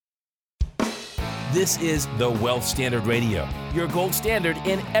This is the Wealth Standard Radio, your gold standard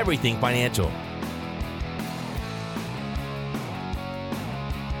in everything financial.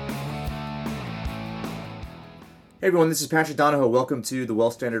 Hey everyone, this is Patrick Donohoe. Welcome to the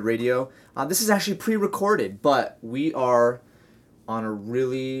Wealth Standard Radio. This is actually pre-recorded, but we are in a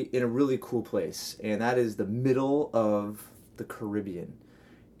really cool place, and that is the middle of the Caribbean.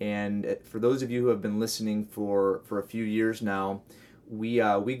 And for those of you who have been listening for a few years now, we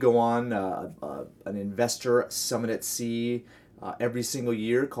go on an investor summit at sea every single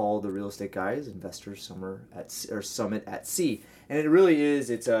year called the Real Estate Guys Investor Summit at Sea. And it really is.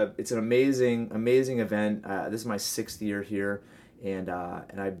 It's an amazing event. This is my 6th year here, and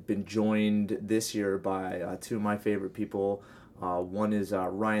I've been joined this year by two of my favorite people. One is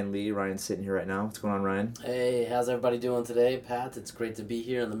Ryan Lee. Ryan's sitting here right now. What's going on, Ryan? Hey, how's everybody doing today, Pat? It's great to be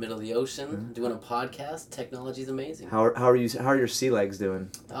here in the middle of the ocean doing a podcast. Technology's amazing. How are you? How are your sea legs doing?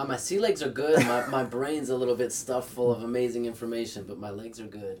 My sea legs are good. My brain's a little bit stuffed full of amazing information, but my legs are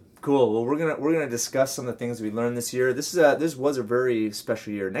good. Cool. Well, we're gonna discuss some of the things we learned this year. This was a very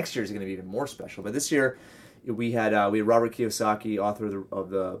special year. Next year is gonna be even more special. But this year, we had Robert Kiyosaki, author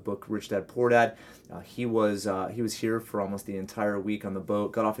of the book Rich Dad Poor Dad. He was here for almost the entire week on the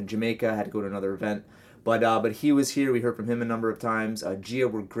boat. Got off in Jamaica, had to go to another event, but he was here. We heard from him a number of times. G.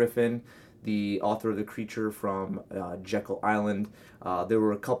 Edward Griffin, the author of The Creature from Jekyll Island. There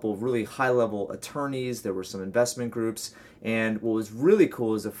were a couple of really high-level attorneys. There were some investment groups, and what was really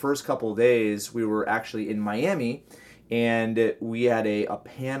cool is the first couple of days we were actually in Miami, and we had a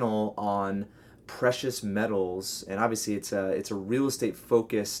panel on precious metals, and obviously it's a real estate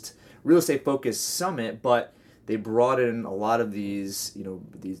focused summit, but they brought in a lot of these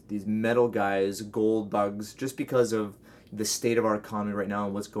metal guys, gold bugs, just because of the state of our economy right now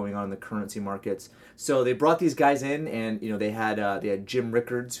and what's going on in the currency markets. So they brought these guys in, and they had Jim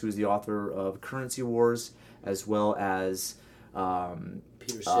Rickards, who's the author of Currency Wars, as well as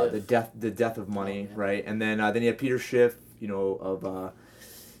Peter Schiff. the death of money, right? And then you have Peter Schiff,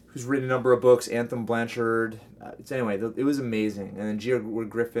 who's written a number of books, Anthem Blanchard. It was amazing. And then G. Edward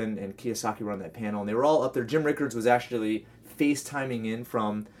Griffin and Kiyosaki were on that panel, and they were all up there. Jim Rickards was actually FaceTiming in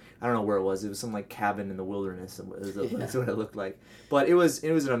from, I don't know where it was. It was some cabin in the wilderness. That's what it looked like. But it was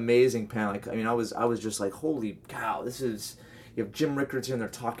an amazing panel. I was just like, holy cow! You have Jim Rickards here, and they're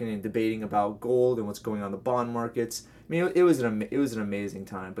talking and debating about gold and what's going on in the bond markets. I mean, it was an amazing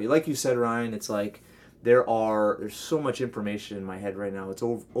time. But like you said, Ryan, it's like there's so much information in my head right now. It's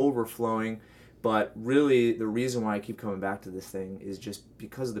overflowing, but really the reason why I keep coming back to this thing is just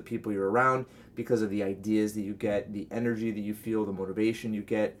because of the people you're around, because of the ideas that you get, the energy that you feel, the motivation you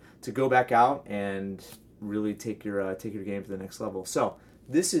get to go back out and really take your game to the next level. So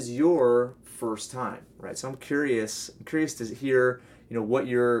this is your first time, right? So I'm curious to hear what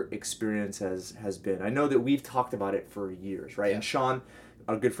your experience has been. I know that we've talked about it for years, right? Yeah. And Sean,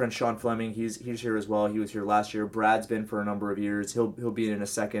 our good friend Sean Fleming, he's here as well. He was here last year. Brad's been for a number of years. He'll be in a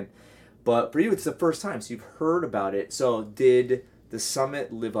second. But for you, it's the first time, so you've heard about it. So did the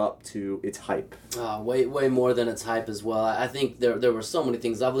summit live up to its hype? Way more than its hype as well. I think there were so many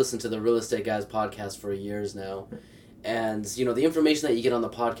things. I've listened to the Real Estate Guys podcast for years now, and the information that you get on the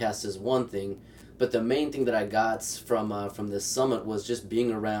podcast is one thing, but the main thing that I got from this summit was just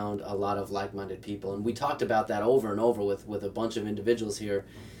being around a lot of like-minded people. And we talked about that over and over with a bunch of individuals here,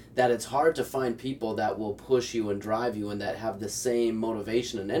 that it's hard to find people that will push you and drive you and that have the same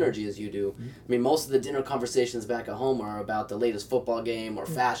motivation and energy as you do. Mm-hmm. I mean, most of the dinner conversations back at home are about the latest football game or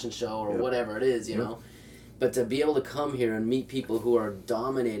fashion show or whatever it is, you know. But to be able to come here and meet people who are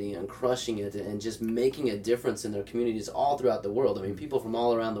dominating and crushing it and just making a difference in their communities all throughout the world. I mean, people from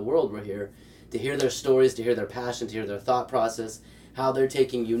all around the world were here to hear their stories, to hear their passion, to hear their thought process, how they're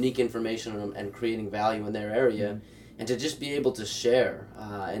taking unique information and creating value in their area, and to just be able to share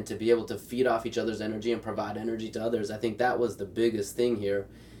and to be able to feed off each other's energy and provide energy to others. I think that was the biggest thing here,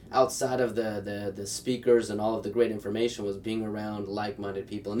 outside of the speakers and all of the great information, was being around like-minded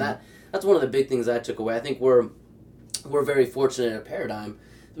people. And that's one of the big things I took away. I think we're very fortunate at Paradigm.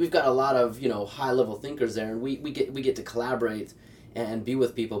 We've got a lot of high-level thinkers there, and we get to collaborate and be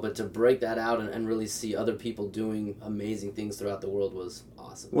with people, but to break that out and really see other people doing amazing ththings throughout the world was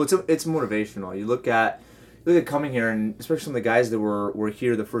awesome. Well, it's motivational. You look at coming here, and especially some of the guys that were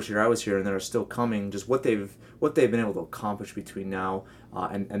here the first year I was here and that are still coming, just what they've been able to accomplish between now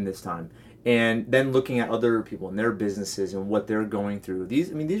and this time. And then looking at other people and their businesses and what they're going through.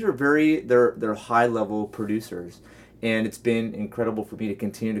 These are they're high level producers, and it's been incredible for me to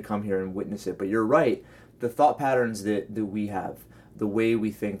continue to come here and witness it. But you're right, the thought patterns that we have, the way we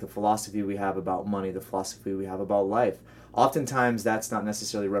think, the philosophy we have about money, the philosophy we have about life, oftentimes that's not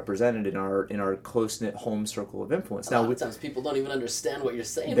necessarily represented in our close-knit home circle of influence. A lot of times people don't even understand what you're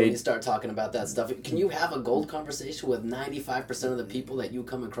saying when you start talking about that stuff. Can you have a gold conversation with 95% of the people that you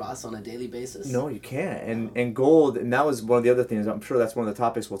come across on a daily basis? No, you can't. And gold, and that was one of the other things, I'm sure that's one of the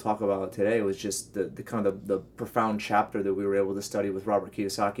topics we'll talk about today, was just the kind of the profound chapter that we were able to study with Robert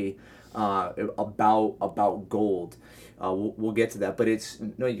Kiyosaki about gold. We'll get to that, but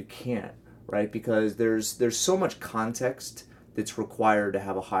no, you can't, right? Because there's so much context that's required to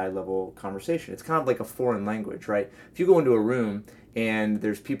have a high level conversation. It's kind of like a foreign language, right? If you go into a room and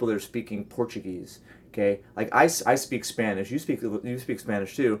there's people that are speaking Portuguese, okay, like I speak Spanish, you speak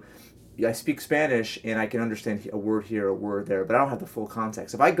Spanish too. I speak Spanish and I can understand a word here, a word there, but I don't have the full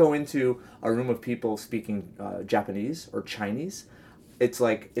context. If I go into a room of people speaking Japanese or Chinese, it's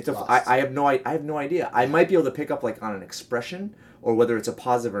like I have no idea. I might be able to pick up like on an expression or whether it's a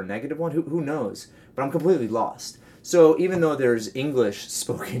positive or negative one. Who knows? But I'm completely lost. So even though there's English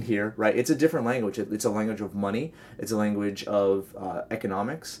spoken here, right? It's a different language. It's a language of money. It's a language of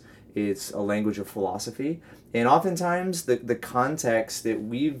economics. It's a language of philosophy. And oftentimes the context that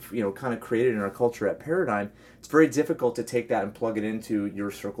we've kind of created in our culture at Paradigm, it's very difficult to take that and plug it into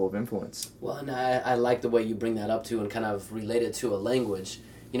your circle of influence. Well, and I like the way you bring that up too and kind of relate it to a language.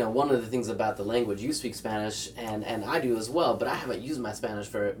 One of the things about the language, you speak Spanish and I do as well, but I haven't used my Spanish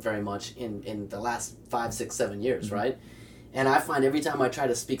very much in the last 5, 6, 7 years, mm-hmm. right? And I find every time I try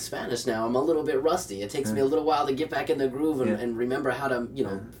to speak Spanish now, I'm a little bit rusty. It takes me a little while to get back in the groove and remember how to,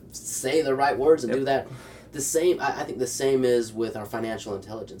 say the right words and do that. I think the same is with our financial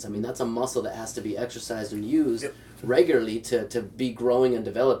intelligence. I mean, that's a muscle that has to be exercised and used regularly to be growing and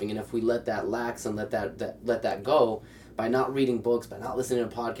developing. And if we let that lax and let that go, by not reading books, by not listening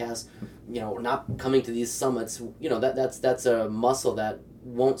to podcasts, not coming to these summits, that's a muscle that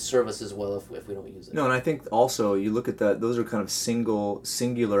won't serve us as well if we don't use it. No, and I think also you look at those are kind of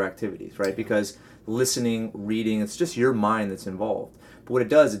singular activities, right? Because listening, reading, it's just your mind that's involved. But what it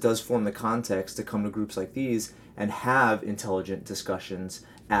does form the context to come to groups like these and have intelligent discussions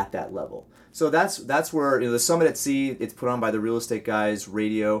at that level. So that's where the Summit at Sea, it's put on by the Real Estate Guys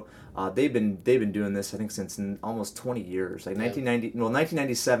Radio. They've been doing this, I think, since almost 20 years. Like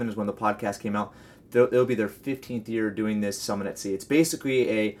 1997 is when the podcast came out. It'll be their 15th year doing this Summit at Sea. It's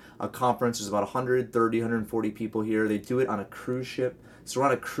basically a conference. There's about 130, 140 people here. They do it on a cruise ship. So we're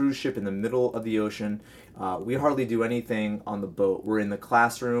on a cruise ship in the middle of the ocean. We hardly do anything on the boat. We're in the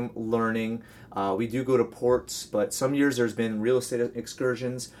classroom learning. We do go to ports, but some years there's been real estate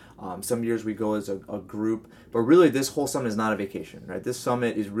excursions. Some years we go as a group. But really this whole summit is not a vacation, right? This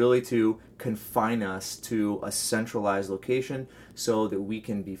summit is really to confine us to a centralized location so that we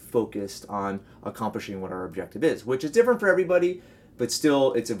can be focused on accomplishing what our objective is, which is different for everybody, but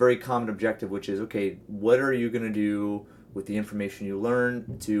still it's a very common objective, which is, okay, what are you going to do with the information you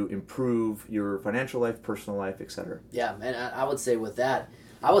learn to improve your financial life, personal life, etc. Yeah, and I would say with that,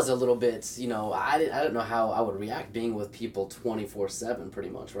 I was a little bit, I didn't know how I would react being with people 24/7 pretty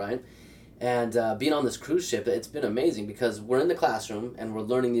much, right? And being on this cruise ship, it's been amazing because we're in the classroom and we're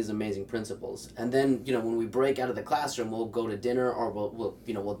learning these amazing principles. And then, when we break out of the classroom, we'll go to dinner or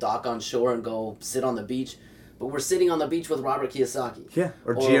we'll dock on shore and go sit on the beach. But we're sitting on the beach with Robert Kiyosaki. Yeah,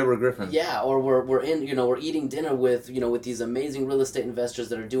 or G.A. Griffin. Yeah, or we're eating dinner with these amazing real estate investors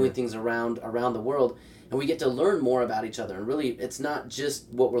that are doing things around the world, and we get to learn more about each other. And really, it's not just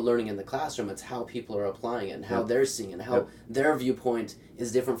what we're learning in the classroom; it's how people are applying it and how they're seeing it, and how their viewpoint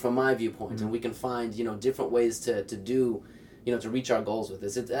is different from my viewpoint, and we can find different ways to do to reach our goals with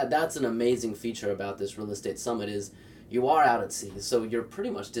this. That's an amazing feature about this real estate summit is. You are out at sea, so you're pretty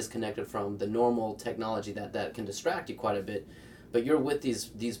much disconnected from the normal technology that can distract you quite a bit. But you're with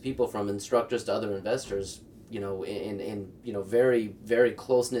these people, from instructors to other investors, in very, very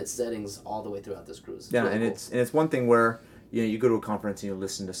close-knit settings all the way throughout this cruise. Yeah, really cool. It's one thing where you go to a conference and you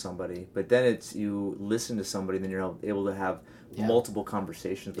listen to somebody, but then you listen to somebody, then you're able to have multiple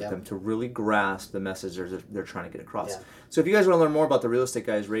conversations with them to really grasp the message they're trying to get across. Yeah. So if you guys want to learn more about the Real Estate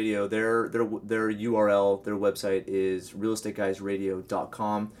Guys Radio, their URL, their website is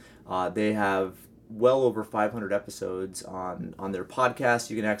realestateguysradio.com. They have well over 500 episodes on their podcast.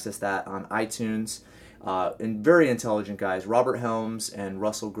 You can access that on iTunes. And very intelligent guys, Robert Helms and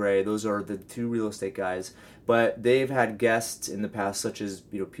Russell Gray. Those are the two real estate guys. But they've had guests in the past, such as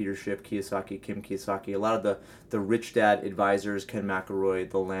Peter Schiff, Kiyosaki, Kim Kiyosaki, a lot of the Rich Dad advisors, Ken McElroy,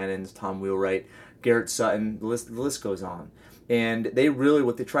 the Lannons, Tom Wheelwright, Garrett Sutton. The list goes on. And they really,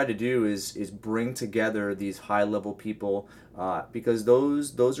 what they try to do is bring together these high level people, because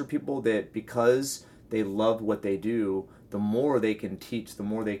those are people that, because they love what they do, the more they can teach, the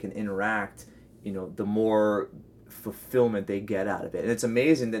more they can interact, the more fulfillment they get out of it. And it's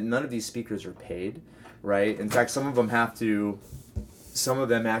amazing that none of these speakers are paid, right? In fact, some of them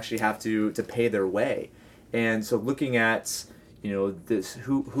actually have to pay their way. And so looking at, this,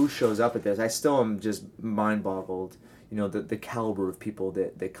 who shows up at this, I still am just mind boggled, the caliber of people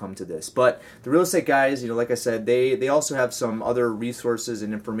that come to this. But the real estate guys, like I said, they also have some other resources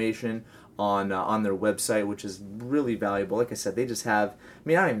and information on their website, which is really valuable. Like I said, they just have,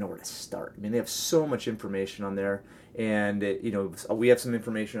 I don't even know where to start. They have so much information on there. And we have some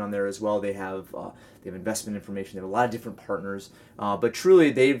information on there as well. They have investment information. They have a lot of different partners, but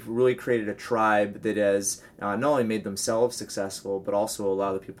truly they've really created a tribe that has not only made themselves successful, but also a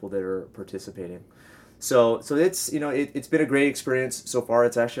lot of the people that are participating. So it's it's been a great experience so far.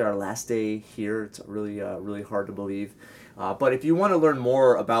 It's actually our last day here. It's really hard to believe. But if you want to learn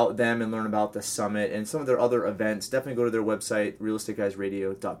more about them and learn about the summit and some of their other events, definitely go to their website,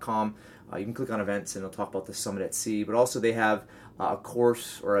 realestateguysradio.com. You can click on events and it'll talk about the Summit at Sea. But also they have a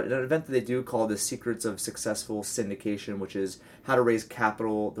course or an event that they do called the Secrets of Successful Syndication, which is how to raise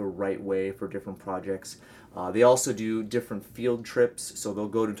capital the right way for different projects. They also do different field trips. So they'll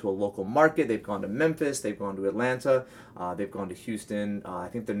go into a local market. They've gone to Memphis. They've gone to Atlanta. They've gone to Houston. I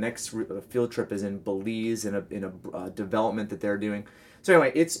think the next field trip is in Belize in a development that they're doing. So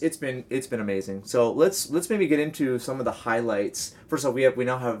anyway, it's been amazing. So let's maybe get into some of the highlights. First off, we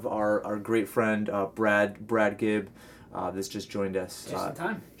now have our great friend Brad Gibbs that's just joined us. Just in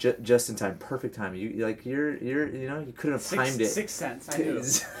time. Just in time, perfk time. You you couldn't have timed it. 6 cents. I knew.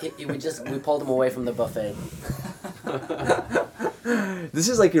 We pulled him away from the buffet. This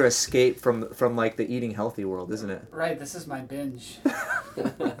is like your escape from like the eating healthy world, isn't it? Right. This is my binge. Yeah,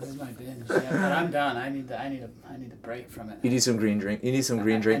 but I'm done. I need a break from it. You need some green drink. You need some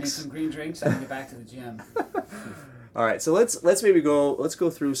green drinks. I need some green drinks. I can get back to the gym. All right, so let's go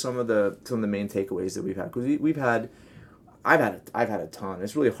through some of the main takeaways that we've had, because I've had a ton.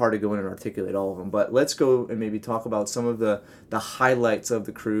 It's really hard to go in and articulate all of them, but let's go and maybe talk about some of the highlights of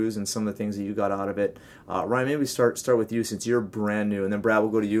the cruise and some of the things that you got out of it. Ryan, maybe we start with you since you're brand new, and then Brad will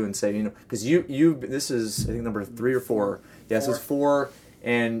go to you and say, because you this is I think number 3 or 4. Yes, it's 4.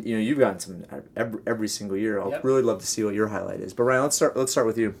 And you've gotten some every single year. I'd really love to see what your highlight is. But Ryan, let's start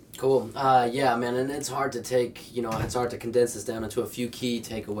with you. Cool. Yeah, man, and it's hard to condense this down into a few key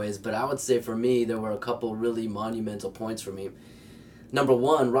takeaways. But I would say for me, there were a couple really monumental points for me. Number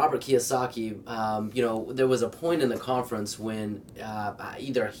 1, Robert Kiyosaki. There was a point in the conference when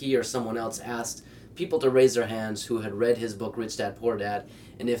either he or someone else asked people to raise their hands who had read his book Rich Dad Poor Dad,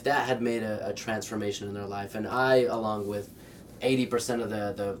 and if that had made a transformation in their life. And I, along with 80%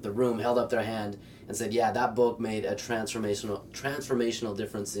 of the room, held up their hand and said, yeah, that book made a transformational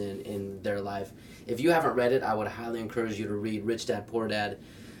difference in their life. If you haven't read it, I would highly encourage you to read Rich Dad Poor Dad.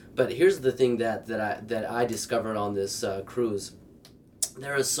 But here's the thing that I discovered on this cruise.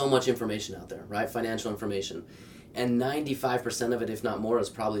 There is so much information out there, right? Financial information. And 95% of it, if not more, is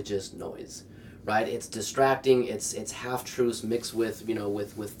probably just noise, right? It's distracting. It's half-truths mixed with,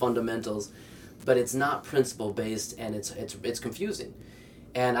 with fundamentals. But it's not principle based, and it's confusing,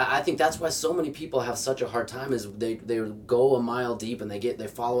 and I think that's why so many people have such a hard time. Is they go a mile deep and they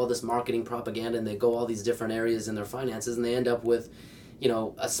follow all this marketing propaganda, and they go all these different areas in their finances, and they end up with,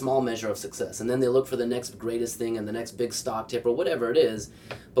 a small measure of success, and then they look for the next greatest thing and the next big stock tip or whatever it is.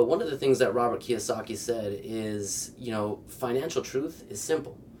 But one of the things that Robert Kiyosaki said is, financial truth is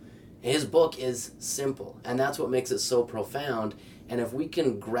simple. His book is simple, and that's what makes it so profound. And if we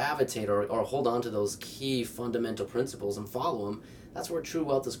can gravitate or hold on to those key fundamental principles and follow them, that's where true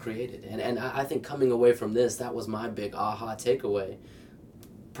wealth is created. And I think coming away from this, that was my big aha takeaway.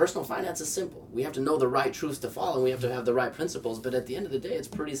 Personal finance is simple. We have to know the right truths to follow, and we have to have the right principles. But at the end of the day, it's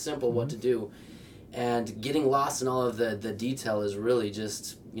pretty simple what to do. And getting lost in all of the detail is really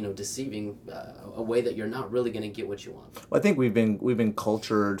just deceiving, a way that you're not really going to get what you want. Well, I think we've been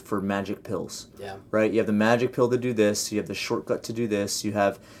cultured for magic pills. Yeah. Right. You have the magic pill to do this. You have the shortcut to do this. You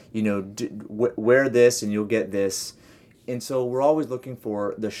have wear this and you'll get this. And so we're always looking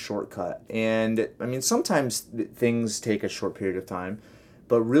for the shortcut. And sometimes things take a short period of time.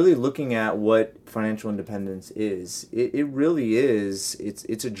 But really looking at what financial independence is, it really is,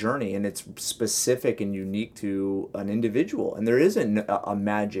 it's a journey, and it's specific and unique to an individual. And there isn't a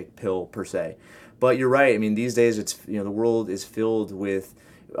magic pill per se. But you're right, these days it's, the world is filled with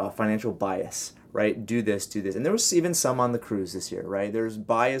financial bias, right? Do this. And there was even some on the cruise this year, right? There's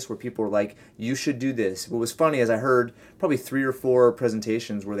bias where people were like, you should do this. What was funny is I heard probably 3 or 4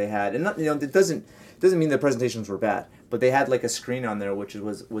 presentations where they had, and not, it doesn't mean the presentations were bad, but they had like a screen on there which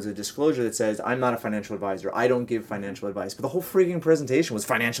was a disclosure that says, I'm not a financial advisor. I don't give financial advice. But the whole freaking presentation was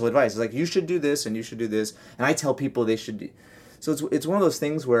financial advice. It's like, you should do this and you should do this. And I tell people they should do. So it's one of those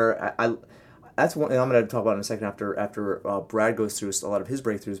things where that's one, and I'm going to talk about in a second after Brad goes through a lot of his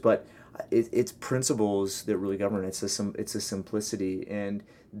breakthroughs, but it's principles that really govern. It's a simplicity, and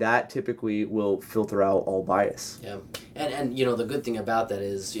that typically will filter out all bias. Yeah, and the good thing about that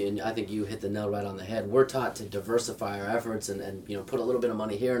is, and I think you hit the nail right on the head, we're taught to diversify our efforts and put a little bit of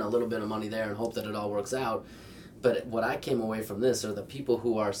money here and a little bit of money there and hope that it all works out. But what I came away from this are the people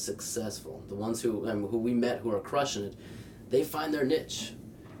who are successful, the ones who we met who are crushing it. They find their niche.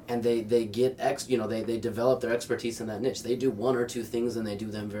 And they get they develop their expertise in that niche. They do 1 or 2 things and they do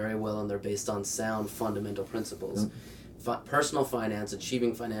them very well, and they're based on sound fundamental principles. Personal finance,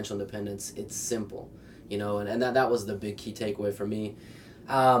 achieving financial independence, it's simple, and that was the big key takeaway for me.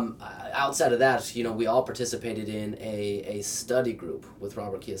 Outside of that, we all participated in a study group with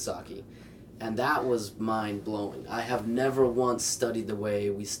Robert Kiyosaki, and that was mind-blowing. I have never once studied the way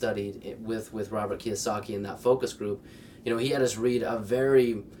we studied with Robert Kiyosaki in that focus group. He had us read a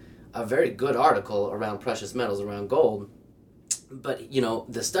very good article around precious metals, around gold. But,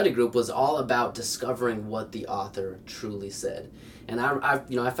 the study group was all about discovering what the author truly said. And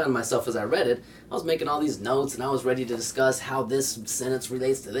I found myself as I read it, I was making all these notes and I was ready to discuss how this sentence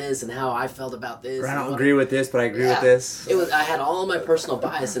relates to this and how I felt about this. I don't agree with this, but I agree with this. I had all of my personal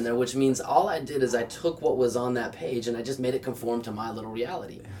bias in there, which means all I did is I took what was on that page and I just made it conform to my little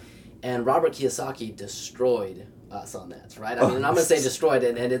reality. And Robert Kiyosaki destroyed us on that, right? I mean, and I'm going to say destroyed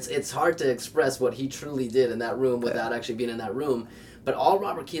it, and it's hard to express what he truly did in that room without actually being in that room. But all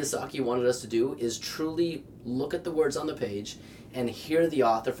Robert Kiyosaki wanted us to do is truly look at the words on the page and hear the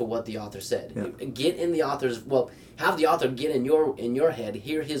author for what the author said. Yeah. Get in the author's, have the author get in your head,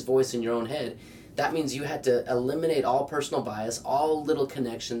 hear his voice in your own head. That means you had to eliminate all personal bias, all little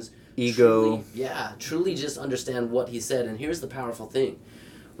connections. Ego. Truly just understand what he said. And here's the powerful thing.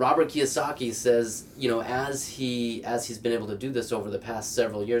 Robert Kiyosaki says, as he's been able to do this over the past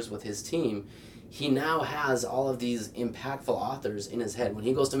several years with his team, he now has all of these impactful authors in his head. When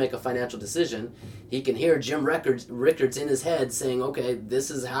he goes to make a financial decision, he can hear Jim Rickards in his head saying, okay,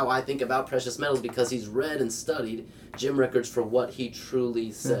 this is how I think about precious metals, because he's read and studied Jim Rickards for what he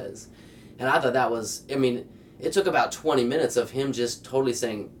truly says. And I thought that was, it took about 20 minutes of him just totally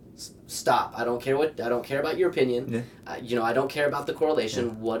saying, stop. I don't care about your opinion. Yeah. I don't care about the correlation.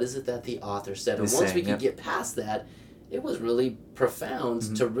 Yeah. What is it that the author said? And once we could get past that, it was really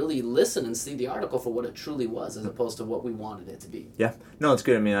profound to really listen and see the article for what it truly was, as opposed to what we wanted it to be. Yeah. No, it's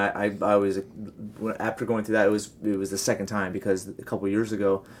good. I was, after going through that, it was the second time, because a couple of years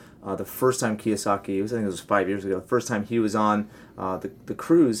ago, the first time Kiyosaki, I think it was 5 years ago, the first time he was on the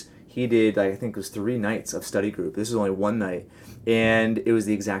cruise, he did, I think it was 3 nights of study group. This was only 1 night. And it was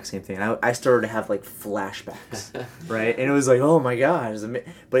the exact same thing. I started to have like flashbacks, right? And it was like, oh my gosh.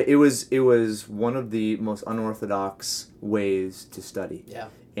 But it was one of the most unorthodox ways to study. Yeah.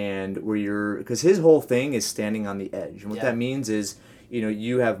 And because his whole thing is standing on the edge. And what that means is,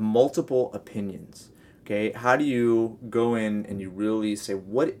 you have multiple opinions. Okay, how do you go in and you really say,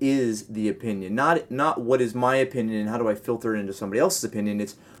 what is the opinion? Not what is my opinion and how do I filter it into somebody else's opinion.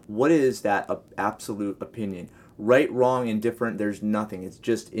 It's what is that absolute opinion? Right, wrong, indifferent, there's nothing. It's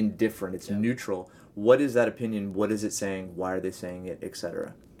just indifferent. It's neutral. What is that opinion? What is it saying? Why are they saying it?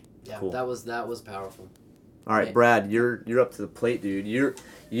 Etc. Yeah, cool. that was powerful. All right, Brad, you're up to the plate, dude.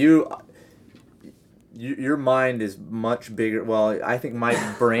 Your mind is much bigger. Well, I think my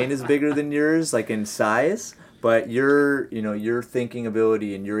brain is bigger than yours, like in size. But your thinking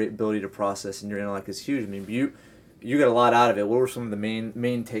ability and your ability to process and your intellect is huge. You got a lot out of it. What were some of the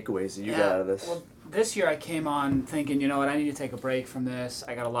main takeaways that you got out of this? Well, this year I came on thinking, I need to take a break from this.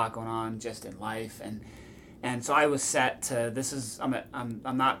 I got a lot going on just in life, and so I was set to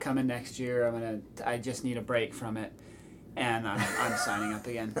I'm not coming next year. I just need a break from it, and I'm signing up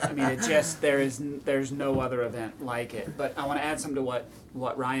again. There's no other event like it. But I want to add something to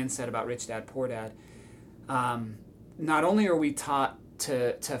what Ryan said about Rich Dad Poor Dad. Not only are we taught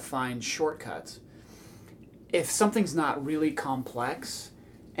to find shortcuts, if something's not really complex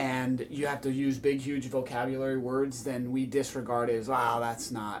and you have to use big, huge vocabulary words, then we disregard it as, wow,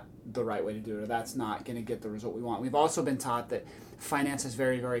 that's not the right way to do it, or that's not going to get the result we want. We've also been taught that finance is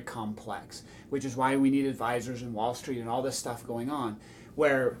very, very complex, which is why we need advisors in Wall Street and all this stuff going on,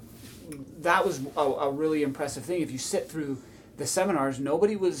 where that was a really impressive thing. If you sit through the seminars,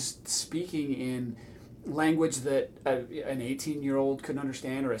 nobody was speaking in language that an 18-year-old couldn't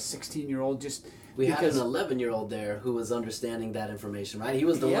understand, or a 16-year-old just... We had an 11-year-old there who was understanding that information, right? He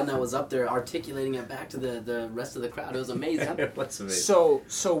was the one that was up there articulating it back to the rest of the crowd. It was amazing. That's amazing.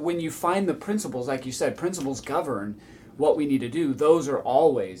 So when you find the principles, like you said, principles govern what we need to do. Those are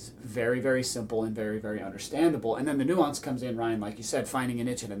always very, very simple and very, very understandable. And then the nuance comes in, Ryan, like you said, finding a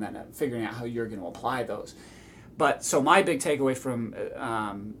niche and then figuring out how you're going to apply those. But so my big takeaway from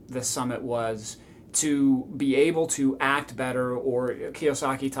this summit was to be able to act better, or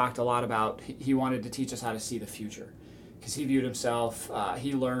Kiyosaki talked a lot about, he wanted to teach us how to see the future, because he viewed himself,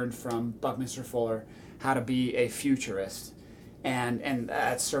 he learned from Buckminster Fuller how to be a futurist, and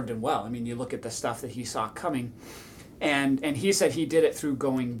that served him well. I mean, you look at the stuff that he saw coming, and he said he did it through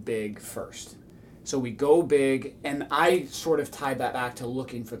going big first. So we go big, and I sort of tied that back to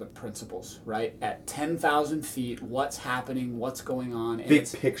looking for the principles, right? At 10,000 feet, what's happening, what's going on. And big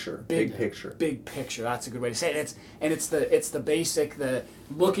picture. Big picture. Big picture. That's a good way to say it. It's the basic, the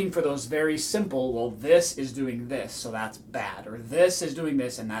looking for those very simple, well, this is doing this, so that's bad. Or this is doing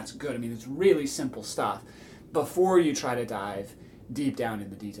this, and that's good. I mean, it's really simple stuff before you try to dive deep down in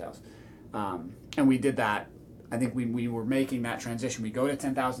the details. And we did that. I think we were making that transition. We go to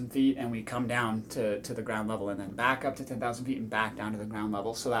 10,000 feet and we come down to the ground level, and then back up to 10,000 feet and back down to the ground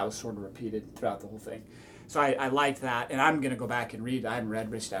level. So that was sort of repeated throughout the whole thing. So I liked that, and I'm going to go back and read. I haven't read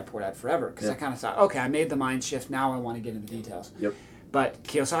Rich Dad Poor Dad forever, because I kind of thought, okay, I made the mind shift. Now I want to get into details. Yep. But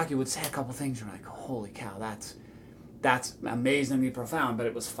Kiyosaki would say a couple things, and you're like, holy cow, that's amazingly profound, but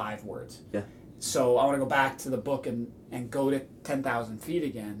it was 5 words. Yeah. So I want to go back to the book and go to 10,000 feet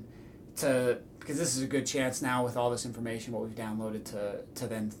again, because this is a good chance now with all this information, what we've downloaded, to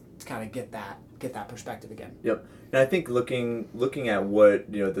then kind of get that perspective again. Yep. And I think looking at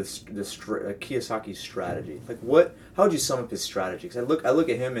what, the Kiyosaki's strategy, like how would you sum up his strategy? Because I look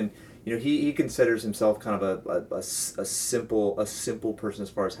at him, and he considers himself kind of a simple person as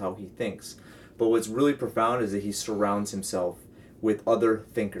far as how he thinks. But what's really profound is that he surrounds himself with other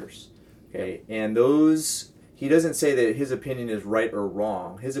thinkers. Okay, and those, he doesn't say that his opinion is right or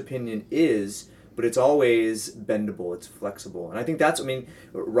wrong. His opinion is, but it's always bendable, it's flexible. And I think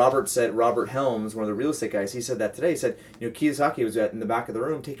Robert Helms, one of the real estate guys, he said that today. He said, Kiyosaki was in the back of the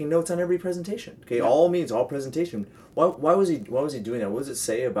room taking notes on every presentation. Okay, yeah. All means all presentation. Why was he doing that? What does it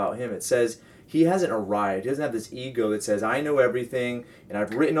say about him? It says he hasn't arrived. He doesn't have this ego that says, I know everything, and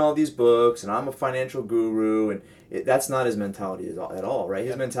I've written all these books, and I'm a financial guru, and that's not his mentality at all, right?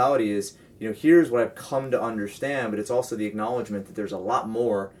 His mentality is, here's what I've come to understand, but it's also the acknowledgement that there's a lot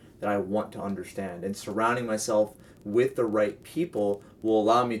more that I want to understand. And surrounding myself with the right people will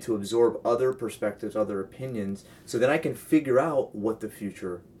allow me to absorb other perspectives, other opinions, so then I can figure out what the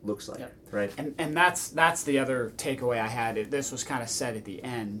future looks like, right? And that's the other takeaway I had. This was kind of said at the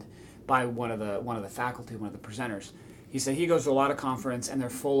end by one of the faculty, one of the presenters. He said he goes to a lot of conference, and they're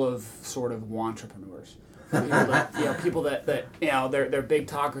full of sort of entrepreneurs. People that they're big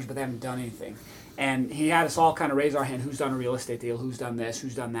talkers, but they haven't done anything. And he had us all kind of raise our hand, who's done a real estate deal, who's done this,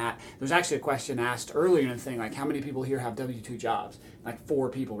 who's done that. There was actually a question asked earlier in the thing, like, how many people here have W-2 jobs? Like 4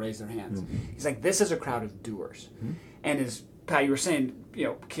 people raised their hands. Mm-hmm. He's like, this is a crowd of doers. Mm-hmm. And as Pat, you were saying,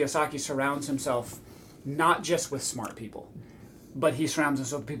 Kiyosaki surrounds himself not just with smart people, but he surrounds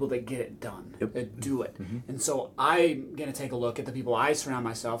himself with people that get it done, that do it. Mm-hmm. And so I'm going to take a look at the people I surround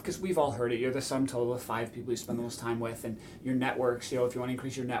myself, because we've all heard it. You're the sum total of 5 people you spend the most time with, and your networks, if you want to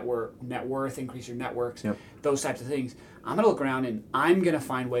increase your net worth, increase your networks, those types of things. I'm going to look around, and I'm going to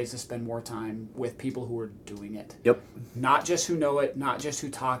find ways to spend more time with people who are doing it. Yep. Not just who know it, not just who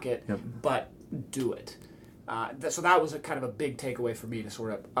talk it, but do it. So that was a kind of a big takeaway for me, to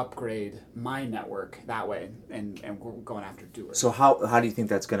sort of upgrade my network that way, and we're going after doers. So how do you think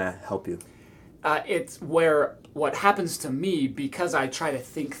that's going to help you? It's where what happens to me, because I try to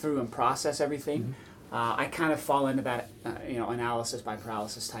think through and process everything. I kind of fall into that analysis by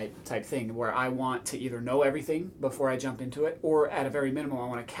paralysis type thing, where I want to either know everything before I jump into it, or at a very minimum I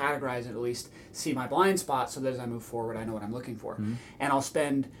want to categorize and at least see my blind spot, so that as I move forward I know what I'm looking for. Mm-hmm. And I'll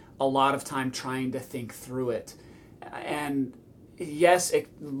spend a lot of time trying to think through it. And yes,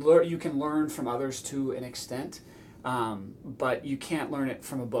 you can learn from others to an extent, but you can't learn it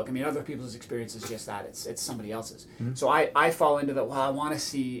from a book. I mean, other people's experience is just that. It's somebody else's. Mm-hmm. So I fall into that, I want to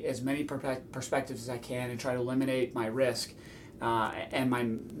see as many perspectives as I can and try to eliminate my risk and my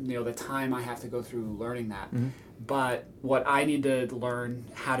the time I have to go through learning that. Mm-hmm. But what I need to learn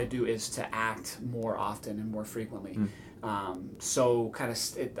how to do is to act more often and more frequently. Mm-hmm. So kind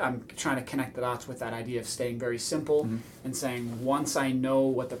of, I'm trying to connect the dots with that idea of staying very simple and saying, once I know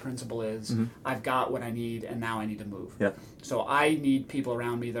what the principle is, I've got what I need, and now I need to move. Yeah. So I need people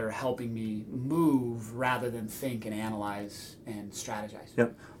around me that are helping me move rather than think and analyze and strategize.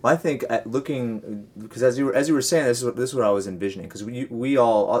 Yep. Well, I think looking, because as you were saying, this is what I was envisioning, because we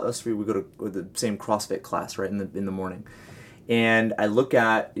all, us three, we go to the same CrossFit class, right, in the morning. And I look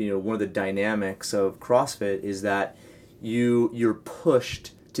at, one of the dynamics of CrossFit is that you're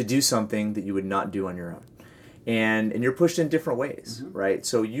pushed to do something that you would not do on your own, and you're pushed in different ways, right?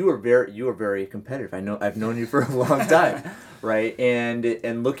 So you are very competitive. I've known you for a long time, right?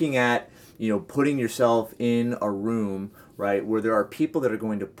 And looking at putting yourself in a room, right, where there are people that are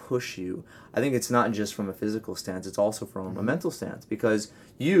going to push you. I think it's not just from a physical stance; it's also from a mental stance, because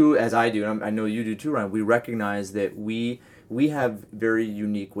you, as I do, and I know you do too, Ryan, we recognize that we have very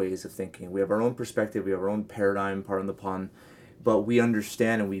unique ways of thinking. We have our own perspective, we have our own paradigm, pardon the pun, but we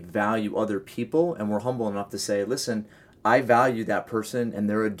understand and we value other people, and we're humble enough to say, listen, I value that person and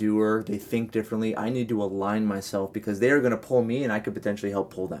they're a doer, they think differently, I need to align myself because they are going to pull me and I could potentially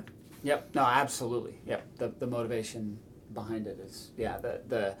help pull them. Yep, no, absolutely. Yep, the motivation behind it is,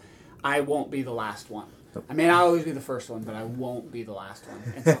 I won't be the last one. I mean, I'll always be the first one, but I won't be the last one.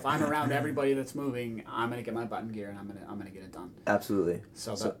 And so if I'm around everybody that's moving, I'm going to get my button gear and I'm going to get it done. Absolutely.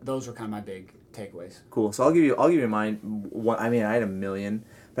 So those were kind of my big takeaways. Cool. So I'll give you mine. I had a million,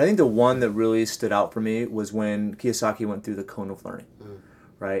 but I think the one that really stood out for me was when Kiyosaki went through the cone of learning,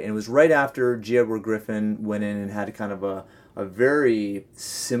 right? And it was right after G. Edward Griffin went in and had kind of a very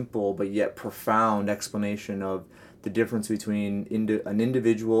simple but yet profound explanation of the difference between an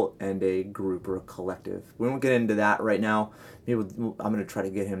individual and a group or a collective. We won't get into that right now. Maybe I'm going to try to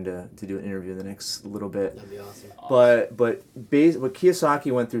get him to do an interview in the next little bit. That'd be awesome. But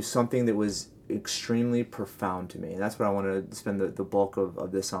Kiyosaki went through something that was extremely profound to me, and that's what I want to spend the bulk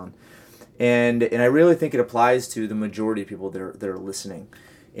of this on. And I really think it applies to the majority of people that are listening,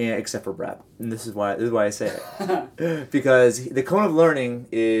 except for Brad. And this is why I say it. Because the cone of learning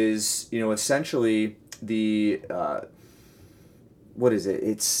is, essentially the what is it?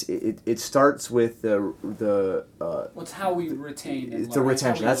 It starts with the What's how we retain? It's the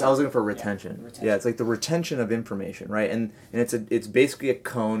retention. I was looking for retention. Yeah, it's like the retention of information, right? And it's basically a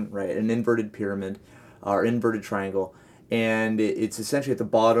cone, right? An inverted pyramid, or inverted triangle, and it's essentially at the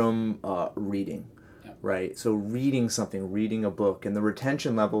bottom reading. Right, so reading something, reading a book, and the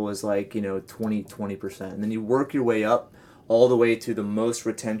retention level is like 20%, and then you work your way up all the way to the most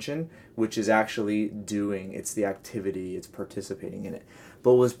retention, which is actually doing. It's the activity, it's participating in it.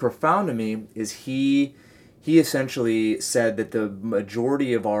 But what was profound to me is he essentially said that the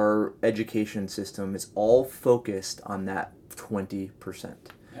majority of our education system is all focused on that 20%.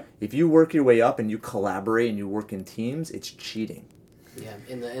 Yep. If you work your way up and you collaborate and you work in teams, it's cheating. Yeah,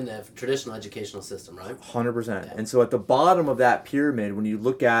 in the traditional educational system, right? 100%. Yeah. And so at the bottom of that pyramid, when you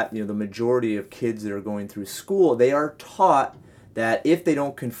look at the majority of kids that are going through school, they are taught that if they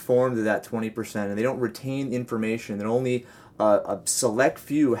don't conform to that 20% and they don't retain information, that only a select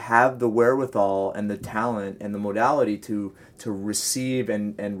few have the wherewithal and the talent and the modality to receive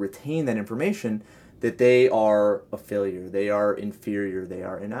and retain that information, that they are a failure, they are inferior, they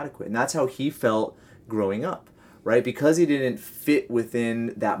are inadequate. And that's how he felt growing up. Right, because he didn't fit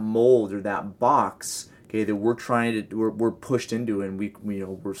within that mold or that box, okay, that we're pushed into and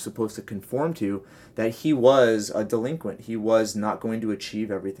we're supposed to conform to, that he was a delinquent. He was not going to achieve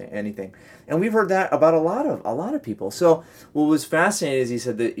anything, and we've heard that about a lot of people. So what was fascinating is he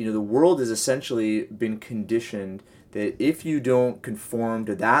said that the world has essentially been conditioned that if you don't conform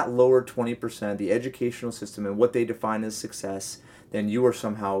to that lower 20%, the educational system and what they define as success, then you are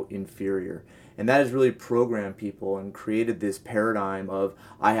somehow inferior. And that has really programmed people and created this paradigm of,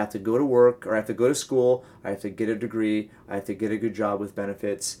 I have to go to work, or I have to go to school, I have to get a degree, I have to get a good job with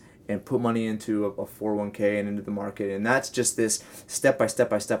benefits, and put money into a 401k and into the market. And that's just this step by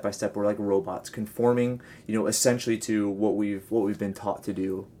step. We're like robots, conforming, essentially to what we've been taught to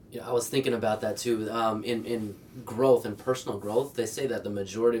do. Yeah, I was thinking about that too. In growth and personal growth, they say that the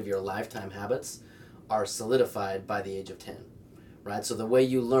majority of your lifetime habits are solidified by the age of 10. Right, so the way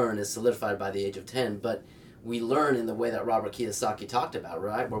you learn is solidified by the age of 10, but we learn in the way that Robert Kiyosaki talked about,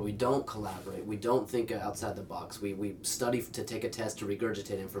 right, where we don't collaborate, we don't think outside the box, we study to take a test to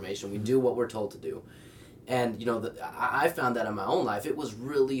regurgitate information, we do what we're told to do. And, I found that in my own life, it was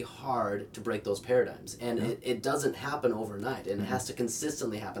really hard to break those paradigms, and it doesn't happen overnight, and it has to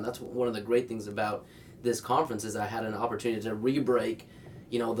consistently happen. That's one of the great things about this conference is I had an opportunity to re-break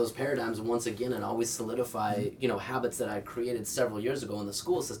those paradigms once again and always solidify, habits that I created several years ago in the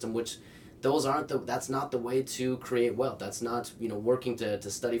school system, which that's not the way to create wealth. That's not, working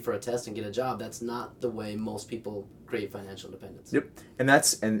to study for a test and get a job. That's not the way most people create financial independence. Yep. And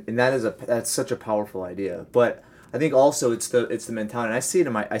that's such a powerful idea. But I think also it's the mentality. And I see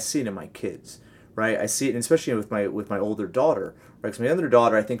it in my kids, right? I see it, and especially with my older daughter, right? Because my other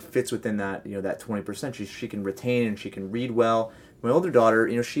daughter, I think, fits within that, that 20%. She can retain and she can read well. My older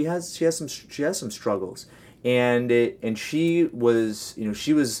daughter, she has some struggles, and she was,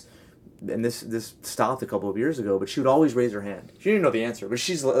 and this stopped a couple of years ago, but she would always raise her hand. She didn't know the answer, but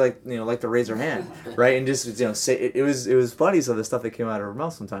she's like to raise her hand, right? And just say it was funny, some of the stuff that came out of her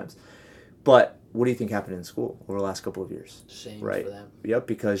mouth sometimes. But what do you think happened in school over the last couple of years? Shame right? For them. Yep,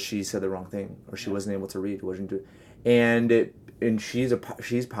 because she said the wrong thing, or she wasn't able to read, and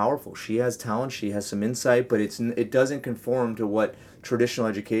she's powerful. She has talent. She has some insight, but it doesn't conform to what traditional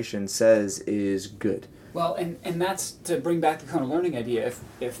education says is good. Well, and that's to bring back the kind of learning idea.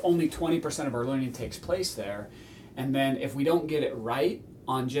 If only 20% of our learning takes place there, and then if we don't get it right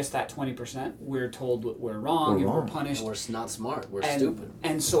on just that 20%, we're told we're wrong. We're punished. We're not smart. We're stupid.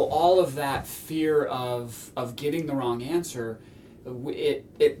 And so all of that fear of getting the wrong answer,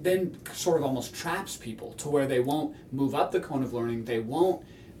 it then sort of almost traps people to where they won't move up the cone of learning. They won't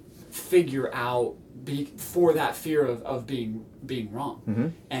figure out for that fear of being wrong. Mm-hmm.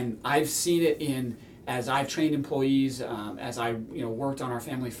 And I've seen it as I've trained employees, as I worked on our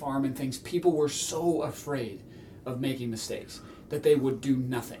family farm and things. People were so afraid of making mistakes that they would do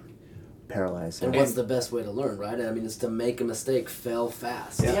nothing. Paralyzed. And what's the best way to learn, right? I mean, it's to make a mistake, fail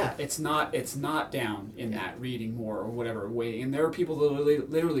fast. Yeah, it's not down in that reading more or whatever way. And there are people that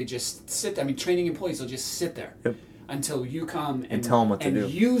literally just sit there. I mean, training employees will just sit there until you come and tell them what to do.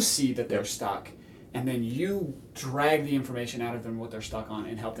 And you see that they're stuck, and then you drag the information out of them what they're stuck on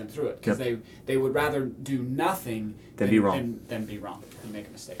and help them through it, because they would rather do nothing than be wrong and make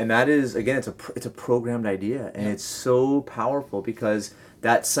a mistake. And that is, again, it's a programmed idea, and it's so powerful because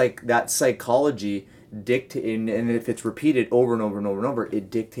that psychology and if it's repeated over and over and over and over, it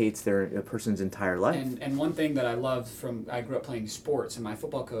dictates a person's entire life. And one thing that I loved I grew up playing sports, and my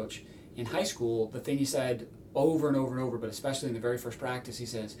football coach in high school, the thing he said over and over and over, but especially in the very first practice, he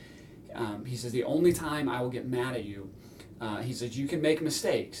says, the only time I will get mad at you, he says, you can make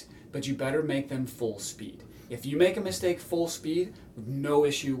mistakes, but you better make them full speed. If you make a mistake full speed, no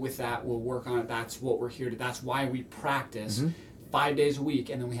issue with that. We'll work on it. That's what we're here to. That's why we practice 5 days a week,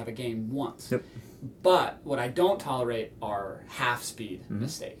 and then we have a game once. Yep. But what I don't tolerate are half-speed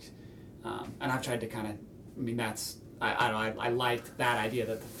mistakes. And I've tried to I liked that idea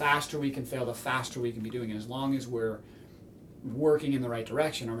that the faster we can fail, the faster we can be doing it. As long as we're working in the right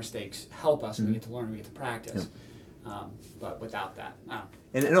direction, our mistakes help us, and we get to learn, we get to practice. But without that,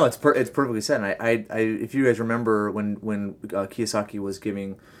 And no, it's perfectly said. And I if you guys remember when Kiyosaki was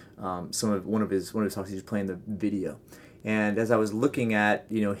giving one of his talks, he was playing the video. And as I was looking at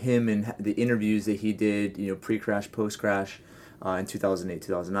him and the interviews that he did pre-crash, post-crash in 2008,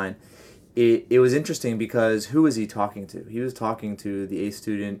 2009, it was interesting because who was he talking to? He was talking to the A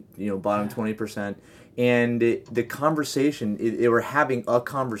student, bottom 20%, and the conversation, they were having a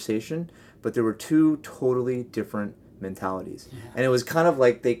conversation, but there were two totally different mentalities, and it was kind of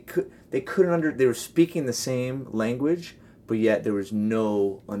like they were speaking the same language, but yet there was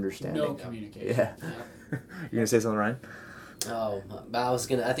no understanding, no communication. Yeah. You're gonna say something, Ryan? Oh, I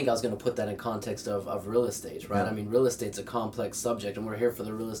think I was gonna put that in context of real estate, right? I mean, real estate's a complex subject, and we're here for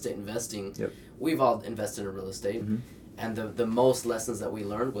the real estate investing. Yep. We've all invested in real estate, and the most lessons that we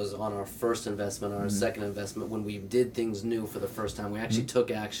learned was on our first investment, our second investment, when we did things new for the first time. We actually took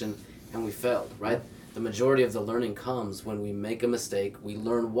action, and we failed, right? The majority of the learning comes when we make a mistake, we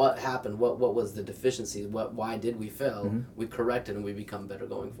learn what happened, what was the deficiency, why did we fail, we correct it, and we become better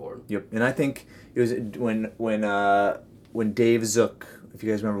going forward. Yep. And I think it was when Dave Zook, if you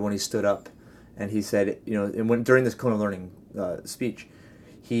guys remember, when he stood up and he said, during this Cone of Learning speech,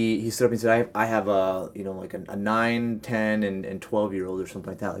 he stood up and said, I have a 9, 10, and 12-year-old or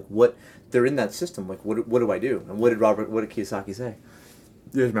something like that. Like, what, they're in that system. Like, what do I do? And what did Kiyosaki say?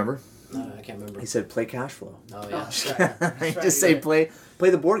 Do you guys remember? I can't remember. He said, play cash flow. Oh, yeah. Just say play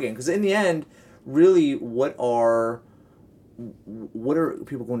the board game. Because in the end, really, what are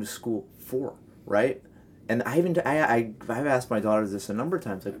people going to school for, right? And I've asked my daughters this a number of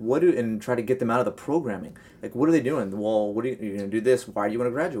times, like, and try to get them out of the programming. Like, what are they doing? Well, you're going to do this? Why do you want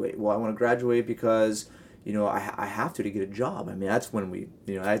to graduate? Well, I want to graduate because I have to get a job. I mean, that's when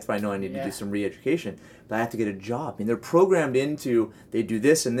that's why I know I need to do some re-education. But I have to get a job. I mean, they're programmed into, they do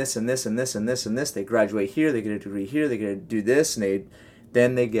this and this and this and this and this and this. They graduate here, they get a degree here, they get to do this, and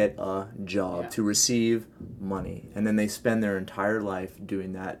Then they get a job Yeah. to receive money. And then they spend their entire life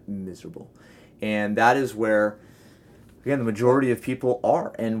doing that miserable. And that is where, again, the majority of people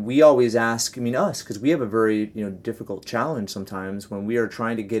are. And we always ask, us, because we have a very difficult challenge sometimes when we are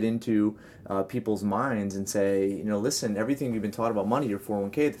trying to get into people's minds and say, listen, everything you've been taught about money, your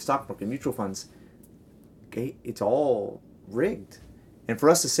 401k, the stock market, mutual funds, okay, it's all rigged. And for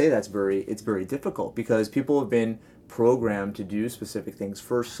us to say it's very difficult because people have been programmed to do specific things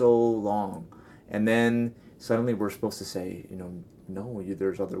for so long. And then suddenly we're supposed to say, no,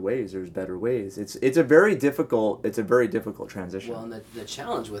 there's other ways, there's better ways. It's a very difficult transition. Well, and the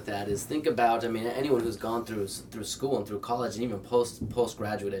challenge with that is, think about, anyone who's gone through school and through college and even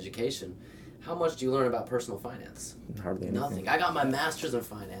postgraduate education, how much do you learn about personal finance? Hardly anything. Nothing. I got my master's in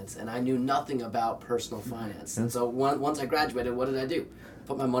finance, and I knew nothing about personal finance. And so once I graduated, what did I do?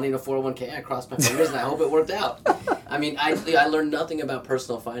 Put my money in a 401k, I crossed my fingers, and I hope it worked out. I learned nothing about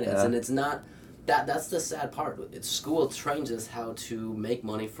personal finance, and it's not... That's the sad part. School trains us how to make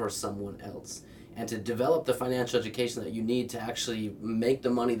money for someone else and to develop the financial education that you need to actually make the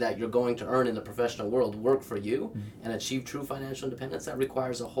money that you're going to earn in the professional world work for you and achieve true financial independence. That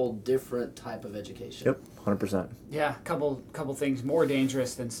requires a whole different type of education. Yep, 100%. Yeah, couple things more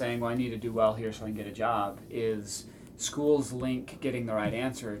dangerous than saying, well, I need to do well here so I can get a job, is schools link getting the right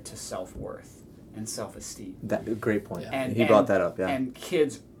answer to self-worth and self-esteem. Great point. Yeah. He brought that up, yeah. And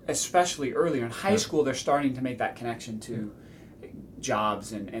kids, especially earlier in high school, they're starting to make that connection to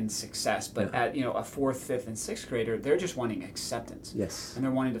jobs and success. But at a 4th, 5th, and 6th grader, they're just wanting acceptance. Yes. And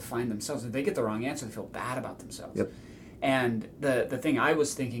they're wanting to find themselves. If they get the wrong answer, they feel bad about themselves. Yep. And the thing I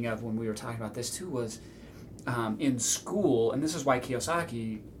was thinking of when we were talking about this too was in school, and this is why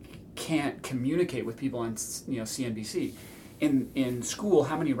Kiyosaki can't communicate with people on CNBC. In school,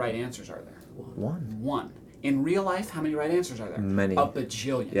 how many right answers are there? One. In real life, how many right answers are there? Many. A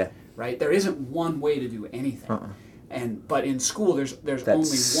bajillion. Yeah. Right? There isn't one way to do anything. But in school, there's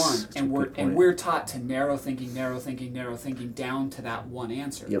only one, and we're taught to narrow thinking down to that one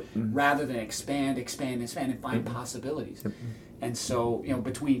answer, rather than expand, and find possibilities. Yep. And so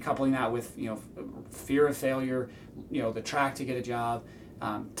between coupling that with fear of failure, the track to get a job,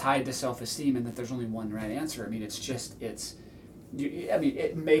 tied to self-esteem, and that there's only one right answer.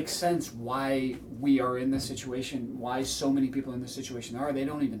 It makes sense why we are in this situation, why so many people in this situation are. They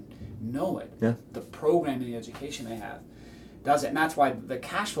don't even know it. Yeah. The programming, the education they have does it. And that's why the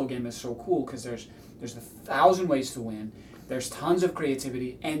cash flow game is so cool, because there's 1,000 ways to win. There's tons of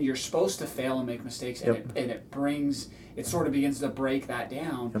creativity, and you're supposed to fail and make mistakes, and it sort of begins to break that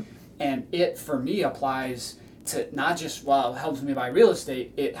down. Yep. And it, for me, applies to not just, it helps me buy real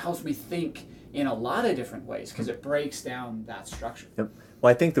estate, it helps me think in a lot of different ways, because it breaks down that structure. Yep.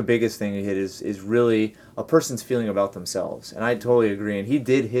 Well, I think the biggest thing you hit is really a person's feeling about themselves. And I totally agree. And he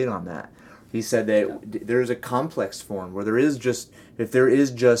did hit on that. He said that there's a complex form where if there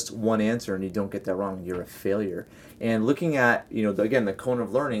is just one answer and you don't get that wrong, you're a failure. And looking at, again, the cone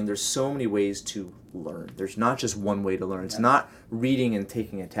of learning, there's so many ways to learn. There's not just one way to learn. It's not reading and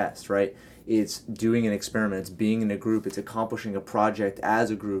taking a test, right? It's doing an experiment. It's being in a group. It's accomplishing a project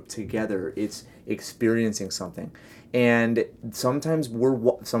as a group together. It's experiencing something. And sometimes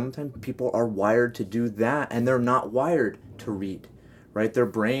people are wired to do that, and they're not wired to read, right? Their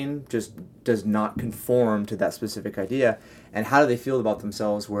brain just does not conform to that specific idea. And how do they feel about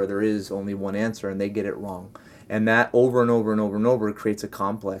themselves where there is only one answer and they get it wrong? And that over and over and over and over creates a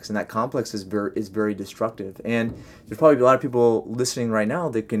complex, and that complex is very destructive. And there's probably a lot of people listening right now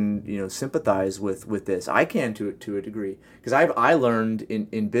that can sympathize with this. I can to a degree, because I learned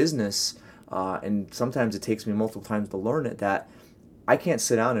in business, and sometimes it takes me multiple times to learn it, that I can't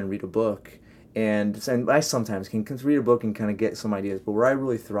sit down and read a book. And I sometimes can read a book and kind of get some ideas, but where I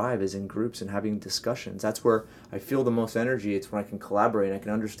really thrive is in groups and having discussions. That's where I feel the most energy. It's when I can collaborate and I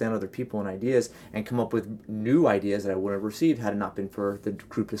can understand other people and ideas and come up with new ideas that I would have received had it not been for the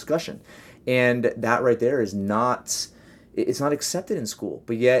group discussion. And that right there is not accepted in school,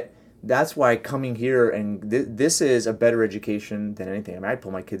 but yet that's why coming here, and this is a better education than anything. I'd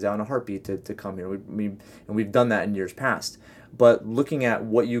pull my kids out in a heartbeat to come here. We've done that in years past. But looking at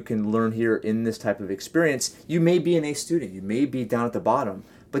what you can learn here in this type of experience, you may be an A student, you may be down at the bottom,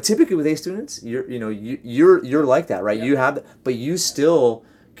 but typically with A students, you're like that, right? Yep. You have, but you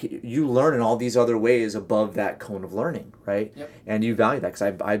learn in all these other ways above that cone of learning, right? Yep. And you value that,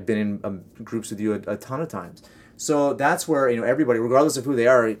 because I've been in groups with you a ton of times. So that's where everybody, regardless of who they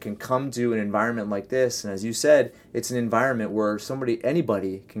are, can come to an environment like this. And as you said, it's an environment where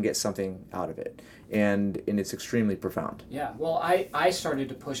anybody can get something out of it. and it's extremely profound. Yeah, well, I started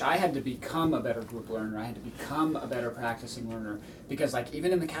to push. I had to become a better group learner. I had to become a better practicing learner because, like,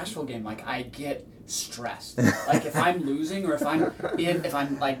 even in the cash flow game, like, I get stressed. Like, if I'm losing or if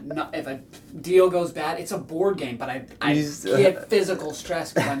a deal goes bad, it's a board game, but I get physical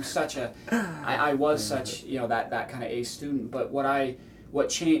stress because I'm such a, I was such, that kind of A student. But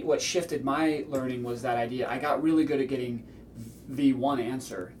what shifted my learning was that idea. I got really good at getting the one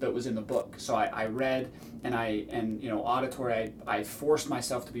answer that was in the book. So I read and auditory, I forced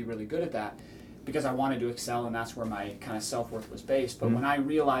myself to be really good at that because I wanted to excel, and that's where my kind of self-worth was based. But when I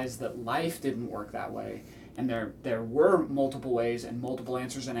realized that life didn't work that way, and there were multiple ways and multiple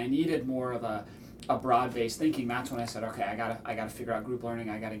answers, and I needed more of a broad-based thinking, that's when I said, okay, I gotta figure out group learning,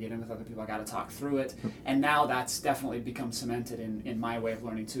 I gotta get in with other people, I gotta talk through it. And now that's definitely become cemented in my way of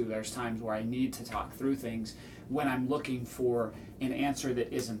learning too. There's times where I need to talk through things when I'm looking for an answer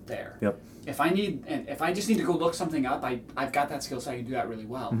that isn't there. Yep. If I just need to go look something up, I've got that skill, so I can do that really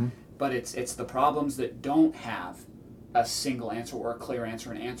well. But it's the problems that don't have a single answer or a clear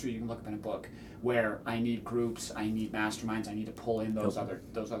answer, an answer you can look up in a book, where I need groups, I need masterminds, I need to pull in those other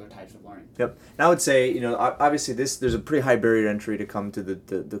types of learning. Yep. And I would say, obviously there's a pretty high barrier to entry to come to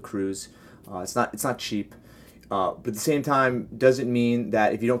the cruise. It's not cheap. But at the same time, doesn't mean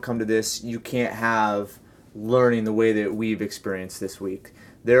that if you don't come to this, you can't have learning the way that we've experienced this week.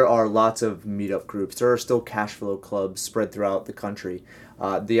 There are lots of meetup groups. There are still cash flow clubs spread throughout the country.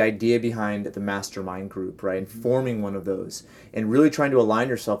 The idea behind the mastermind group, right, and forming one of those and really trying to align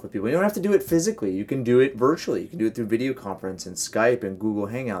yourself with people. You don't have to do it physically. You can do it virtually. You can do it through video conference and Skype and Google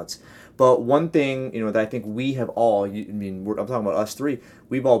Hangouts. But one thing, that I think we have all, I'm talking about us three,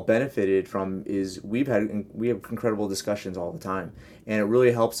 we've all benefited from is we have incredible discussions all the time. And it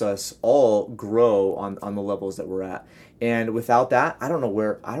really helps us all grow on the levels that we're at. And without that, I don't know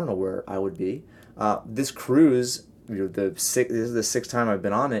where I would be. This cruise, this is the sixth time I've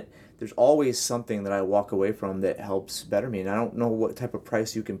been on it. There's always something that I walk away from that helps better me, and I don't know what type of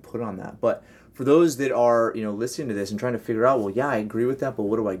price you can put on that. But for those that are listening to this and trying to figure out, well, yeah, I agree with that, but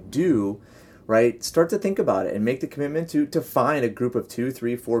what do I do? Right? Start to think about it and make the commitment to find a group of 2,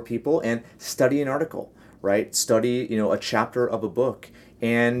 3, 4 people and study an article. Right? Study a chapter of a book.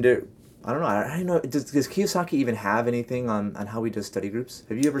 And I don't know. Does Kiyosaki even have anything on how he does study groups?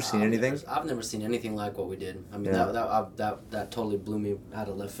 Have you ever seen anything? I've never seen anything like what we did. I mean, that totally blew me out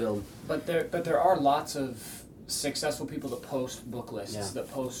of left field. But there are lots of successful people that post book lists, that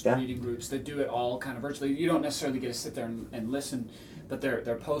post reading groups, that do it all kind of virtually. You don't necessarily get to sit there and listen, but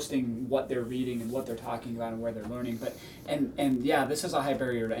they're posting what they're reading and what they're talking about and where they're learning. But and this is a high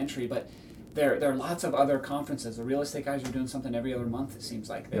barrier to entry, but there are lots of other conferences. The real estate guys are doing something every other month, it seems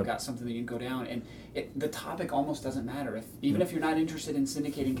like. They've got something that you can go down. And the topic almost doesn't matter. Even if you're not interested in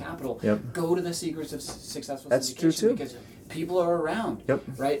syndicating capital, go to the Secrets of Successful Syndication. True too. Because people are around,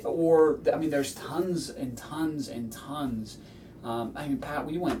 right? Or, there's tons and tons and tons. Pat,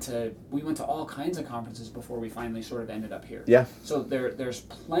 we went to all kinds of conferences before we finally sort of ended up here. Yeah. So there's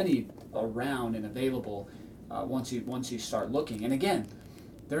plenty around and available once you start looking. And again,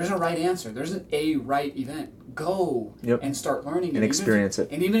 there isn't a right answer. There isn't a right event. Go and start learning. And experience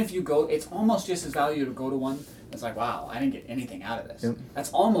it. And even if you go, it's almost just as valuable to go to one that's like, wow, I didn't get anything out of this. Yep. That's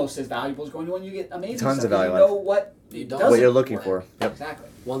almost as valuable as going to one you get amazing tons stuff. of value. You know what you're looking for. Yep. Exactly.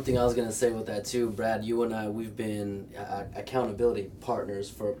 One thing I was going to say with that too, Brad, you and I, we've been accountability partners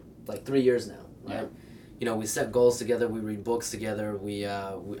for like 3 years now, right? Yeah. We set goals together, we read books together,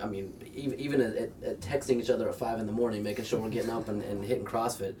 even at texting each other at 5 a.m, making sure we're getting up and hitting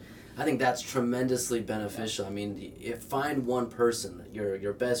CrossFit. I think that's tremendously beneficial. I mean, find one person,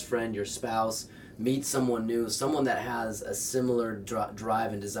 your best friend, your spouse, meet someone new, someone that has a similar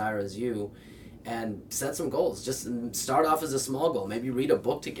drive and desire as you, and set some goals. Just start off as a small goal. Maybe read a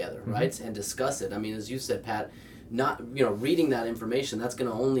book together, right, and discuss it. I mean, as you said, Pat, not reading that information, that's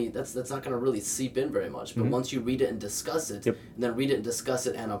not gonna really seep in very much. But once you read it and discuss it, and then read it and discuss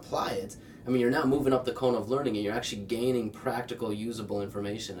it and apply it, I mean, you're now moving up the cone of learning, and you're actually gaining practical, usable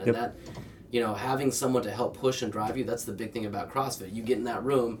information. And that, having someone to help push and drive you, that's the big thing about CrossFit. You get in that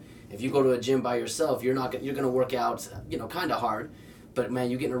room. If you go to a gym by yourself, you're gonna work out, kind of hard. But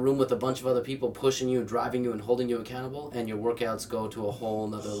man, you get in a room with a bunch of other people pushing you, driving you, and holding you accountable, and your workouts go to a whole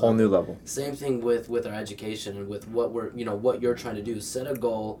new level. Same thing with our education and with what what you're trying to do. Set a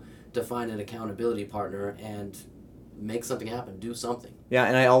goal, define an accountability partner, and make something happen. Do something. Yeah,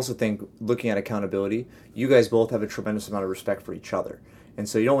 and I also think looking at accountability, you guys both have a tremendous amount of respect for each other, and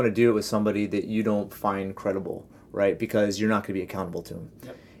so you don't want to do it with somebody that you don't find credible, right? Because you're not going to be accountable to them.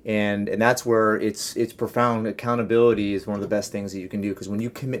 Yep. And that's where it's profound. Accountability is one of the best things that you can do, because when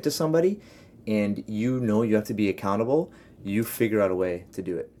you commit to somebody and you know you have to be accountable, you figure out a way to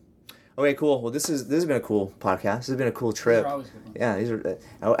do it. Okay, cool. Well, this has been a cool podcast. This has been a cool trip. Yeah, these are.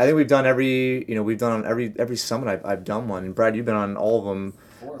 I think we've done on every summit I've done one. And Brad, you've been on all of them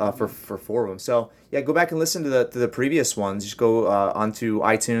for 4 of them. So yeah, go back and listen to the previous ones. Just go onto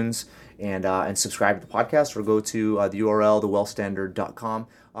iTunes and subscribe to the podcast, or go to the URL thewealthstandard.com.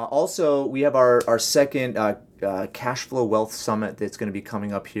 Also, we have our second cash flow wealth summit that's going to be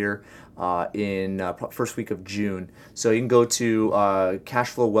coming up here in first week of June. So you can go to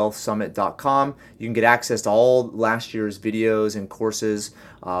cashflowwealthsummit.com. You can get access to all last year's videos and courses.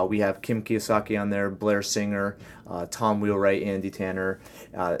 We have Kim Kiyosaki on there, Blair Singer, Tom Wheelwright, Andy Tanner,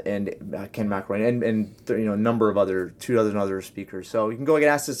 and Ken McElroy, and a number of two other speakers. So you can go get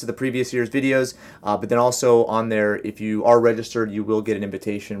access to the previous year's videos, but then also on there, if you are registered, you will get an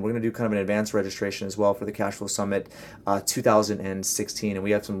invitation. We're going to do kind of an advanced registration as well for the Cash Flow Summit 2016, and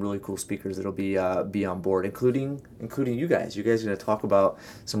we have some really cool speakers that'll be on board, including you guys. You guys are going to talk about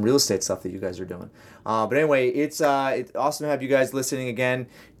some real estate stuff that you guys are doing. But anyway, it's awesome to have you guys listening again.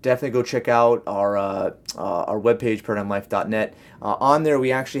 Definitely go check out our webpage, paradigmlife.net. On there,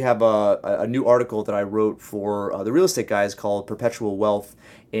 we actually have a new article that I wrote for the real estate guys called Perpetual Wealth,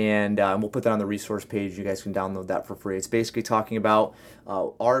 and we'll put that on the resource page. You guys can download that for free. It's basically talking about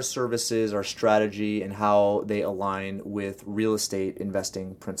our services, our strategy, and how they align with real estate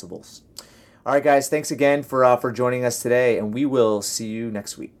investing principles. All right, guys, thanks again for joining us today, and we will see you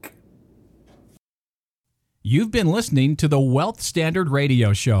next week. You've been listening to the Wealth Standard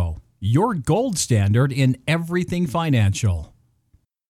Radio Show, your gold standard in everything financial.